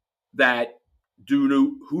that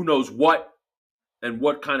do who knows what and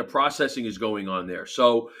what kind of processing is going on there.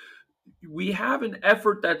 So we have an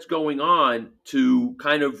effort that's going on to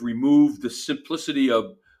kind of remove the simplicity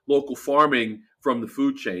of local farming from the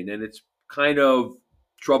food chain. And it's kind of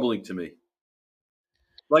troubling to me.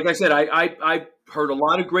 Like I said, I've heard a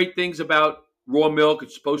lot of great things about raw milk.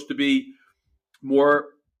 It's supposed to be more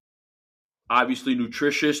obviously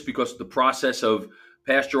nutritious because of the process of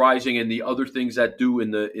pasteurizing and the other things that do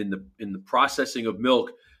in the processing of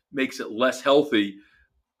milk makes it less healthy.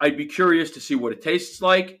 I'd be curious to see what it tastes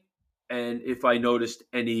like and if I noticed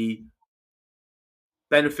any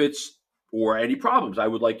benefits or any problems. I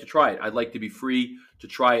would like to try it. I'd like to be free to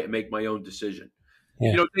try it and make my own decision.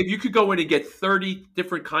 Yeah. You know, Dave, you could go in and get 30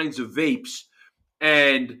 different kinds of vapes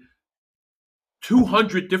and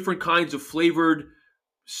 200 different kinds of flavored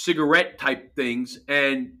cigarette type things,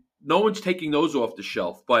 and no one's taking those off the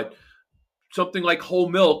shelf. But something like whole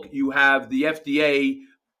milk, you have the FDA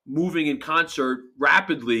moving in concert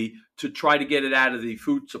rapidly to try to get it out of the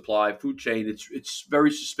food chain. It's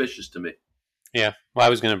very suspicious to me. Yeah. Well, I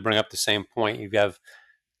was going to bring up the same point. You have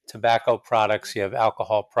tobacco products, you have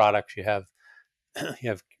alcohol products, you have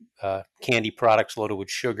candy products loaded with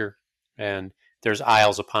sugar, and there's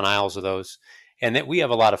aisles upon aisles of those. And that we have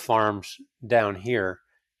a lot of farms down here,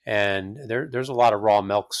 and there's a lot of raw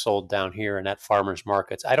milk sold down here and at farmers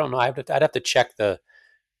markets. I don't know. I'd have to check the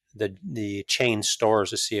chain stores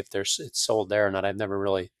to see if it's sold there or not. I've never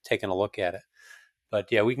really taken a look at it, but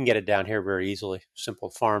yeah, we can get it down here very easily. Simple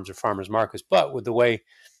farms or farmers markets. But with the way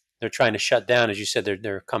they're trying to shut down, as you said,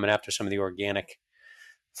 they're coming after some of the organic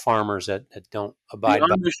farmers that don't abide.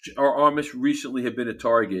 Amish recently have been a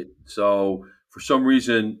target. So for some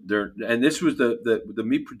reason, and this was the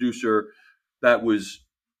meat producer that was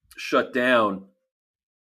shut down.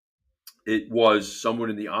 It was someone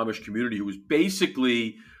in the Amish community who was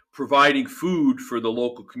basically providing food for the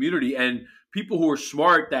local community, and people who are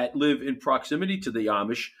smart that live in proximity to the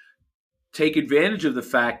Amish take advantage of the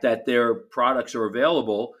fact that their products are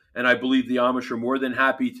available. And I believe the Amish are more than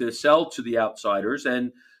happy to sell to the outsiders,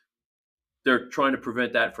 and they're trying to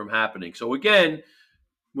prevent that from happening. So again,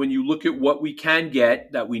 when you look at what we can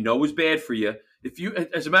get that we know is bad for you,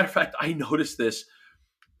 as a matter of fact, I noticed this.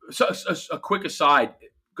 So a quick aside,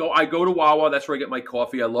 I go to Wawa. That's where I get my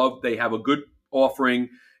coffee. They have a good offering.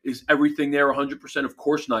 Is everything there 100%? Of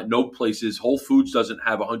course not. No places. Whole Foods doesn't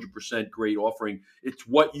have 100% great offering. It's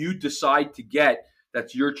what you decide to get.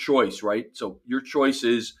 That's your choice, right? So your choice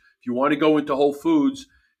is, if you want to go into Whole Foods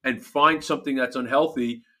and find something that's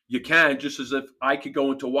unhealthy, you can, just as if I could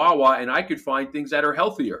go into Wawa and I could find things that are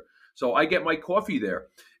healthier. So I get my coffee there.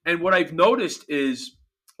 And what I've noticed is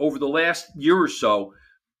over the last year or so,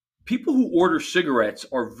 people who order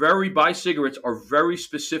buy cigarettes are very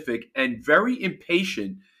specific and very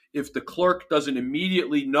impatient if the clerk doesn't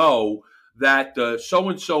immediately know that the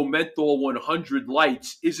so-and-so menthol 100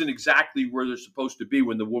 lights isn't exactly where they're supposed to be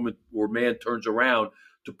when the woman or man turns around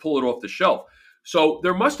to pull it off the shelf. So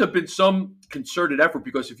there must have been some concerted effort,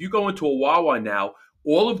 because if you go into a Wawa now,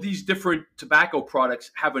 all of these different tobacco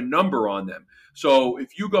products have a number on them. So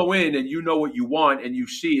if you go in and you know what you want and you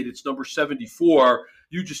see it, it's number 74,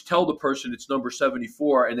 you just tell the person it's number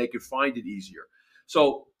 74 and they can find it easier.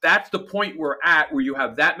 So that's the point we're at, where you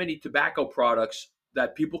have that many tobacco products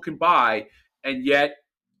that people can buy, and yet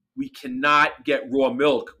we cannot get raw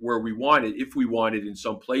milk where we want it, if we want it in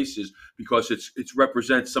some places, because it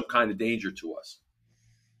represents some kind of danger to us.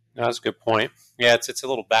 No, that's a good point. Yeah, it's a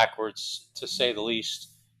little backwards, to say the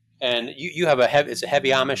least. And you have it's a heavy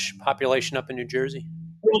Amish population up in New Jersey?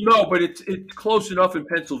 Well, no, but it's close enough in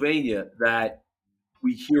Pennsylvania that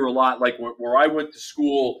we hear a lot. Like where I went to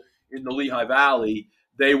school in the Lehigh Valley,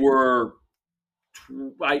 they were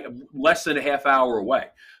less than a half hour away.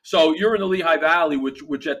 So you're in the Lehigh Valley,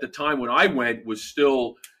 which at the time when I went was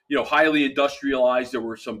still, highly industrialized. There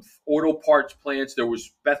were some auto parts plants. There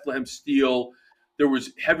was Bethlehem Steel. There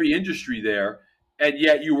was heavy industry there. And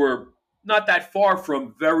yet you were not that far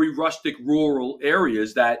from very rustic rural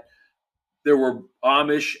areas that there were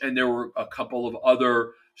Amish and there were a couple of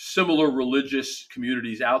other similar religious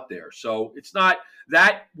communities out there. So it's not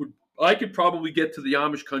that I could probably get to the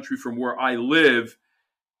Amish country from where I live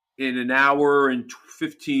in an hour and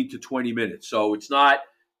 15 to 20 minutes. So it's not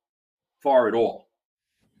far at all.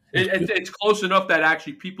 It's close enough that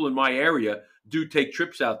actually people in my area do take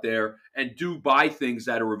trips out there and do buy things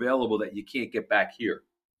that are available that you can't get back here.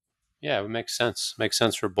 Yeah, it makes sense. Makes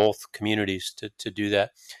sense for both communities to do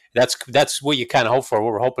that. That's what you kind of hope for.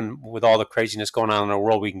 We're hoping with all the craziness going on in the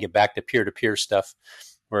world, we can get back to peer-to-peer stuff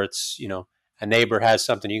where it's, a neighbor has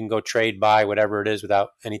something, you can go trade, buy, whatever it is without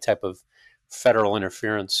any type of federal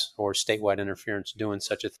interference or statewide interference doing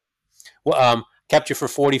such a thing. Well, kept you for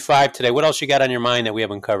 45 today. What else you got on your mind that we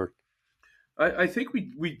haven't covered? I think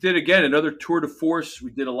we did, again, another tour de force.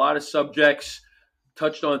 We did a lot of subjects,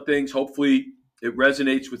 touched on things. Hopefully it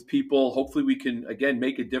resonates with people. Hopefully we can, again,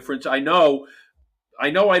 make a difference. I know I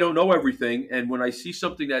don't know everything. And when I see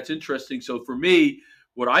something that's interesting, so for me,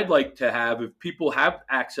 what I'd like to have, if people have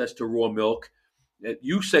access to raw milk,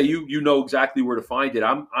 you say you know exactly where to find it.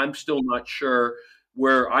 I'm still not sure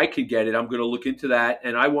where I can get it. I'm going to look into that,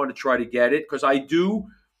 and I want to try to get it because I do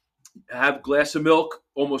have a glass of milk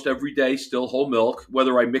almost every day, still whole milk,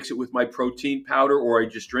 whether I mix it with my protein powder or I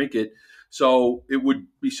just drink it. So it would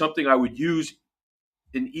be something I would use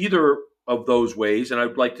in either of those ways, and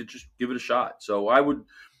I'd like to just give it a shot. So I would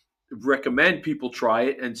recommend people try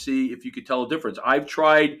it and see if you could tell a difference. I've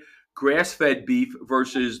tried grass-fed beef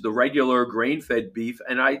versus the regular grain-fed beef,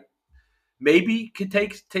 and I maybe could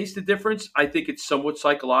taste the difference. I think it's somewhat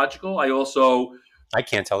psychological. I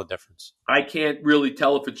can't tell the difference. I can't really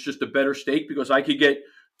tell if it's just a better steak because I could get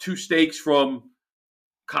two steaks from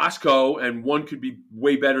Costco and one could be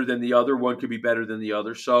way better than the other. One could be better than the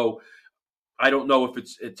other. So I don't know if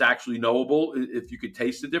it's actually knowable, if you could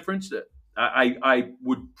taste the difference. I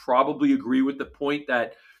would probably agree with the point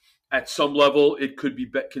that at some level it could be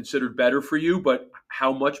considered better for you, but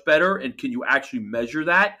how much better? And can you actually measure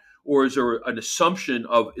that? Or is there an assumption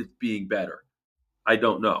of it being better? I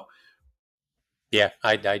don't know. Yeah,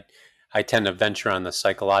 I tend to venture on the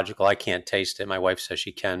psychological. I can't taste it. My wife says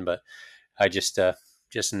she can, but I just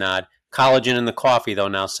nod. Collagen in the coffee, though,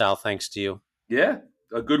 now, Sal, thanks to you. Yeah,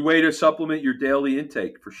 a good way to supplement your daily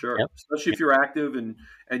intake for sure, Yep. Especially if you're active and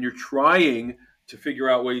you're trying to figure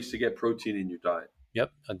out ways to get protein in your diet.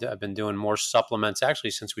 Yep, I've been doing more supplements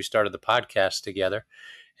actually since we started the podcast together,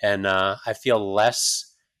 and I feel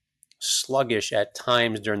less sluggish at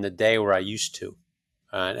times during the day where I used to,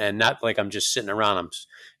 and not like I'm just sitting around.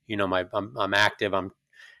 I'm active.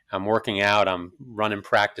 I'm working out. I'm running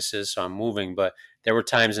practices, so I'm moving. But there were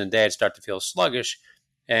times in the day I'd start to feel sluggish,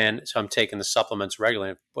 and so I'm taking the supplements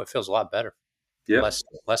regularly. Boy, it feels a lot better. Yeah,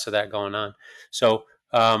 less of that going on. So,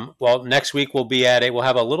 well, next week we'll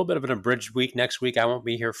have a little bit of an abridged week next week. I won't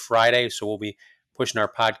be here Friday, so we'll be pushing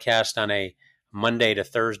our podcast on a Monday to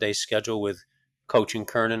Thursday schedule with Coach and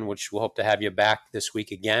Kernan, which we'll hope to have you back this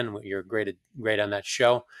week again. You're great on that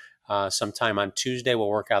show. Sometime on Tuesday, we'll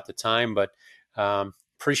work out the time, but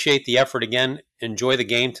appreciate the effort again. Enjoy the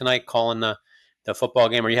game tonight, calling the football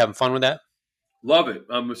game. Are you having fun with that? love it.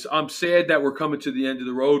 I'm sad that we're coming to the end of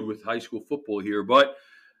the road with high school football here, but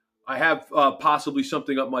I have possibly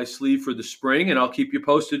something up my sleeve for the spring, and I'll keep you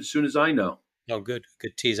posted as soon as I know. Oh, good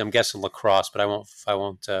tease. I'm guessing lacrosse, but I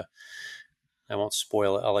won't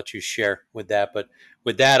spoil it. I'll let you share with that. But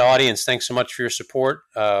with that, audience, thanks so much for your support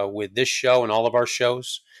with this show and all of our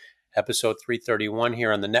shows. Episode 331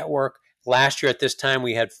 here on the network. Last year at this time,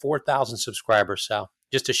 we had 4,000 subscribers, Sal.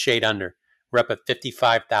 Just a shade under. We're up at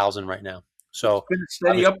 55,000 right now. So it's been a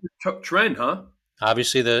steady upward trend, huh?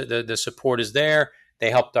 Obviously, the support is there.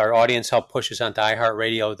 They helped our audience help push us onto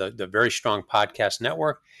iHeartRadio, the very strong podcast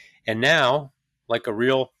network. And now, like a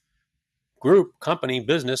real group, company,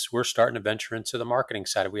 business, we're starting to venture into the marketing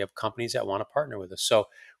side. We have companies that want to partner with us. So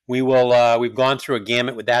we will. We've gone through a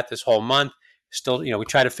gamut with that this whole month. Still, we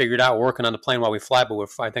try to figure it out, working on the plane while we fly, but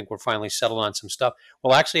I think we're finally settled on some stuff.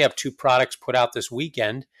 We'll actually have 2 products put out this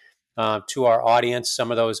weekend to our audience.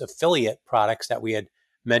 Some of those affiliate products that we had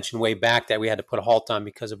mentioned way back that we had to put a halt on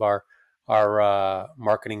because of our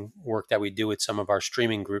marketing work that we do with some of our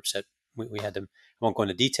streaming groups that we had to. I won't go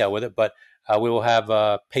into detail with it, but we will have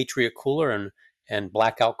a Patriot Cooler and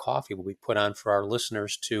Blackout Coffee will be put on for our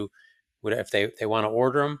listeners to, if they want to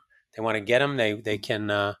order them, they want to get them, they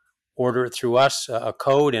can order it through us, a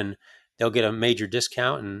code, and they'll get a major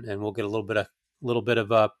discount, and we'll get a little bit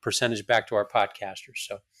of a percentage back to our podcasters.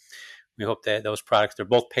 So we hope that those products, they're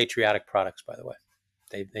both patriotic products, by the way.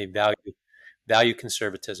 They value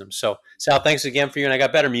conservatism. So Sal, thanks again for you. And I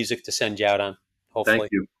got better music to send you out on. Hopefully.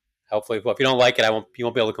 Thank you. Hopefully, well, if you don't like it, you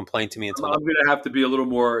won't be able to complain to me until I'm going to have to be a little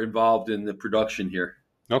more involved in the production here.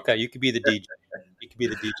 Okay, you could be the DJ. You could be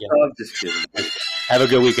the DJ. I'm just kidding. Have a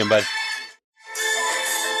good weekend, bud.